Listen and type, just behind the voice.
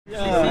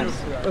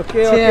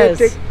Okay,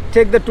 Cheers.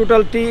 take the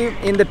total tea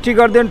in the tea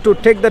garden to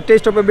take the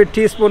taste of a bit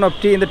teaspoon of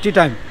tea in the tea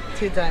time.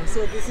 Tea time.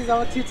 So this is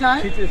our tea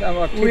time. This is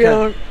our tea We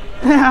time.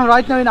 are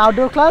right now in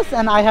outdoor class,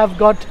 and I have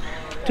got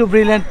two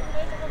brilliant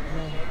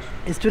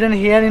students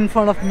here in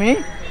front of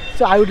me.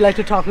 So I would like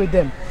to talk with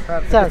them.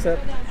 Sir,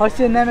 what's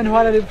your name and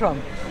where are you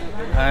from?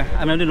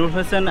 I'm Nur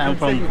Hussain. I'm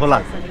from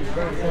Bhola.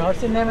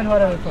 What's your name and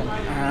where are you from?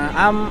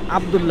 I'm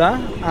Abdullah.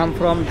 I'm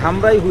from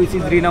Dhamrai, which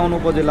is renowned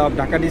Upazila of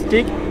Dhaka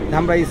district.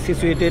 Dhamrai is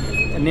situated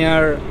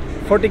near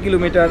 40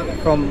 kilometers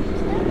from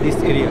this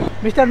area.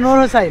 Mr.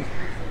 Nur Hussain,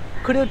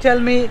 could you tell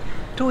me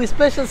two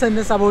special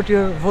sentences about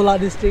your Bhola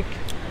district?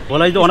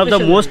 Bhola is one of the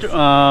most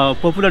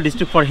popular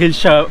district for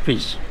hilsa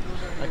fish.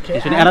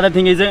 Okay. And another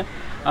thing is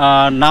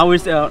now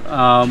it's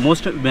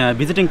most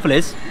visiting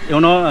place.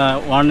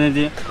 One is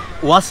the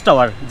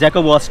watchtower.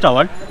 Jacob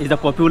watchtower is the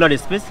popular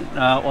space.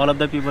 All of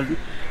the people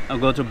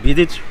go to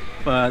visit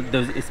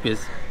those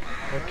space.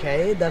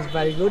 Okay, that's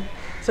very good.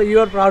 So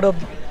you are proud of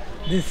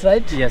this,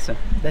 right? Yes, sir.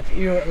 That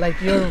your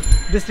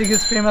district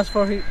is famous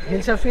for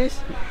hilsa fish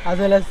as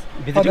well as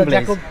for Visiting the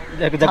place.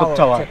 Jacob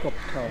Tower.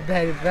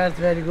 That's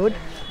very good.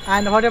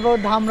 And what about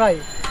Dhamrai?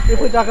 If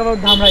we talk about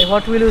Dhamrai,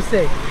 what will you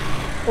say?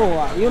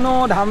 Oh, you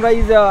know, Dhamrai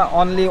is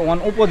only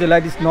one Upazila.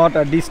 It is not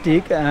a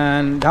district.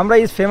 And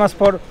Dhamrai is famous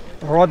for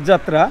Rath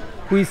Jatra,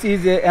 which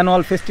is an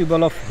annual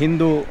festival of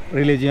Hindu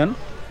religion.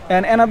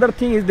 And another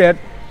thing is that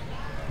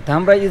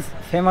Dhamrai is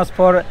famous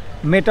for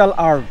metal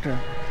art.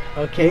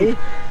 Okay.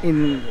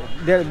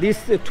 These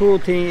two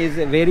things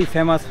is very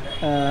famous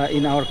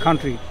in our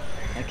country.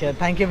 Okay,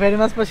 thank you very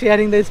much for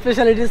sharing the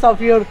specialties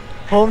of your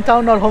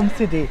hometown or home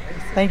city.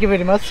 Thank you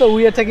very much. So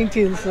we are taking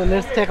tea, so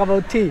let's talk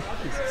about tea.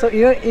 So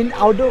here in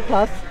outdoor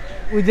class,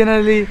 we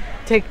generally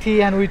take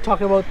tea and we talk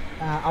about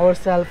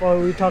ourselves, or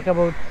we talk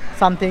about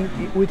something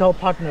with our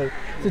partner.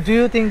 So do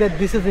you think that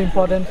this is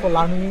important for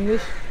learning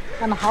English,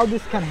 and how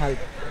this can help?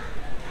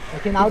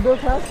 Like in outdoor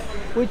class,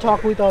 we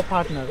talk with our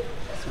partner.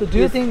 So do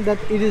you think that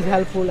it is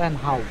helpful, and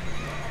how?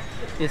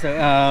 Yes,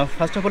 sir.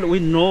 First of all, we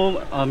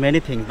know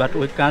many things, but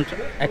we can't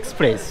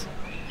express.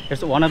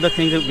 It's one of the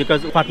things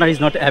because partner is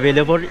not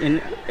available in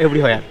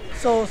everywhere.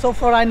 So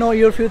far I know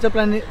your future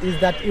plan is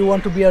that you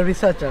want to be a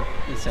researcher.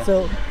 Yes, sir.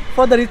 So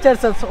for the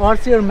researchers,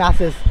 what's your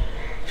message?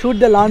 Should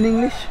they learn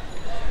English?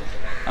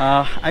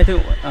 I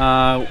think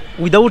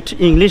without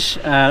English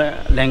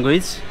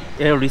language,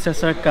 a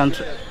researcher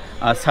can't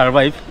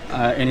survive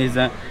in his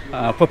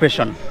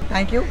profession.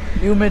 Thank you.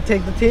 You may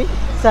take the tea.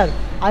 Sir,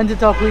 I want to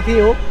talk with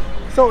you.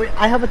 So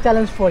I have a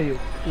challenge for you.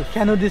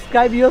 Can you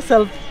describe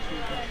yourself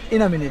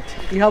in a minute?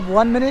 You have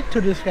 1 minute to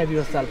describe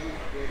yourself.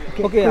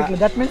 Okay. Quickly.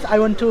 That means I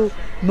want to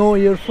know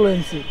your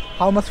fluency.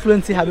 How much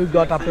fluency have you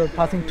got after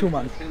passing 2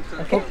 months?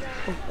 Okay.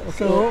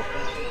 So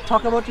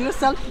talk about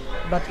yourself,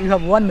 but you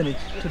have 1 minute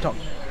to talk.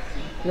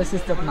 Let's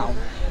start now.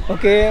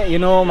 Okay, you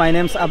know, my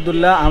name's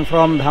Abdullah. I'm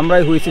from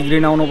Dhamrai, which is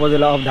renowned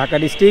Upazila of Dhaka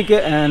district,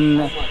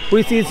 and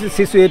which is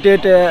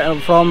situated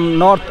from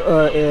north,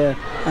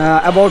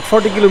 about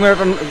 40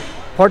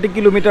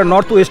 kilometer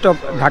northwest of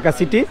Dhaka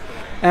city.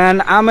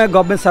 And I'm a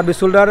government service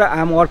holder.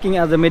 I'm working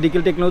as a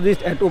medical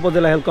technologist at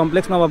Upazila Health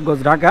Complex,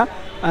 Nawabganj, Dhaka.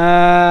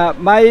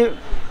 My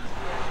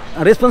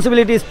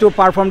responsibility is to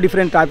perform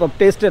different type of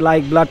tests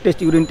like blood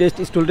test, urine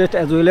test, stool test,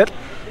 as well as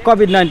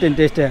COVID-19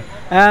 test.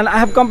 And I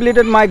have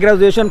completed my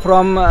graduation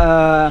from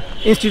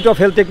Institute of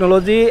Health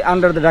Technology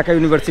under the Dhaka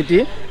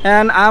University.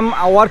 And I'm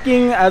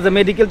working as a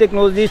medical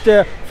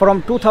technologist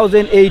from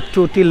 2008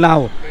 to till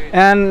now.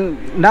 And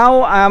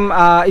now I'm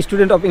a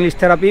student of English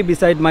therapy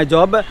beside my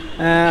job.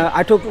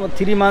 I took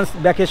 3 months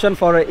vacation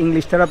for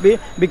English therapy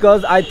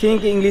because I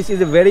think English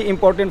is very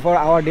important for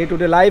our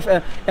day-to-day life.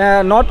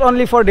 Not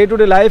only for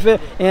day-to-day life,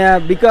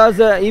 because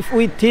if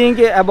we think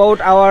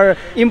about our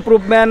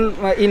improvement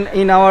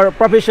in our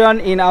profession,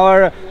 in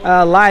our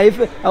life,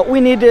 we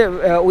need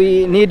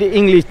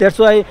English. That's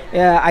why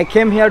I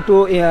came here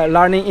to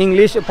learning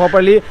English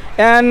properly.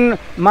 And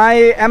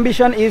my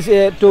ambition is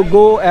to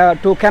go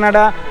to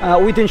Canada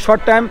within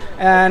short time,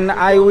 and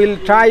I will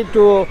try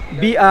to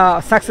be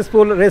a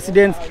successful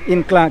resident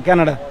in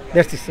Canada.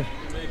 That's it, sir.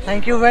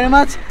 Thank you very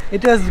much.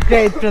 It was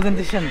great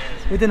presentation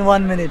within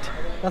 1 minute.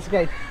 That's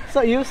great.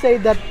 So you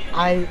said that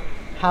I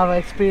have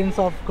experience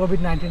of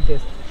COVID-19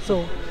 test.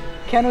 So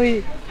can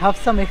we have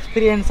some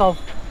experience of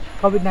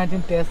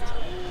COVID-19 test,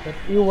 that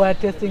you were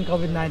testing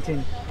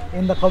COVID-19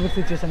 in the COVID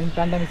situation, in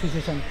pandemic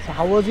situation? So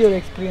how was your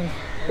experience?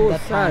 Oh,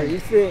 sir,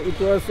 it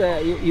was,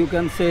 you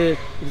can say,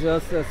 it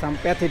was some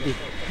pathetic,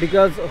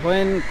 because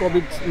when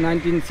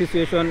COVID-19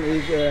 situation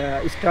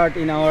is start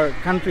in our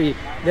country,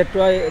 that's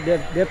why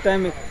that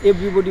time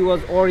everybody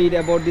was worried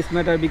about this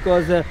matter,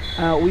 because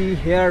we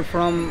hear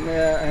from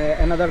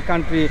another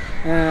country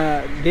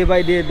day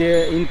by day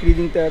they are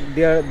increasing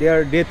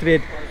their death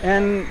rate.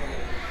 And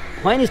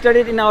when it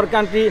started in our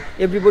country,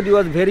 everybody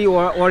was very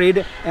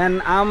worried,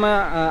 and I'm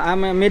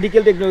a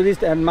medical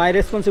technologist, and my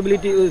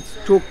responsibility is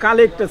to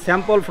collect a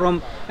sample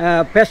from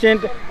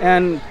patient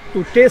and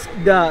to test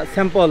the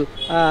sample.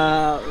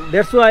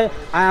 That's why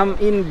I am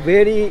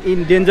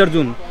in danger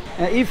zone.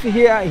 If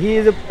he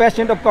is a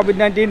patient of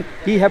COVID-19,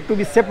 he have to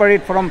be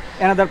separate from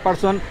another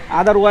person.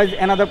 Otherwise,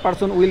 another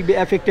person will be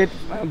affected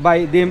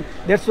by them.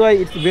 That's why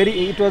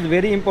it was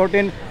very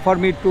important for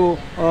me to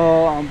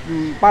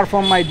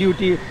perform my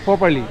duty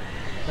properly.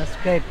 That's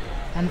great.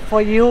 And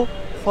for you,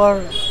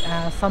 for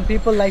some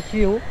people like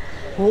you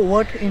who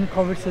work in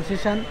COVID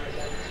situation,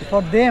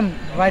 for them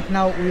right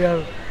now we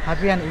are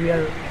happy and we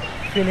are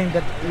feeling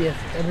that yes,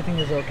 everything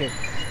is okay.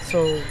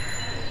 So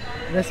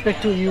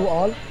respect to you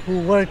all who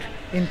work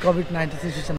in COVID-19 situation.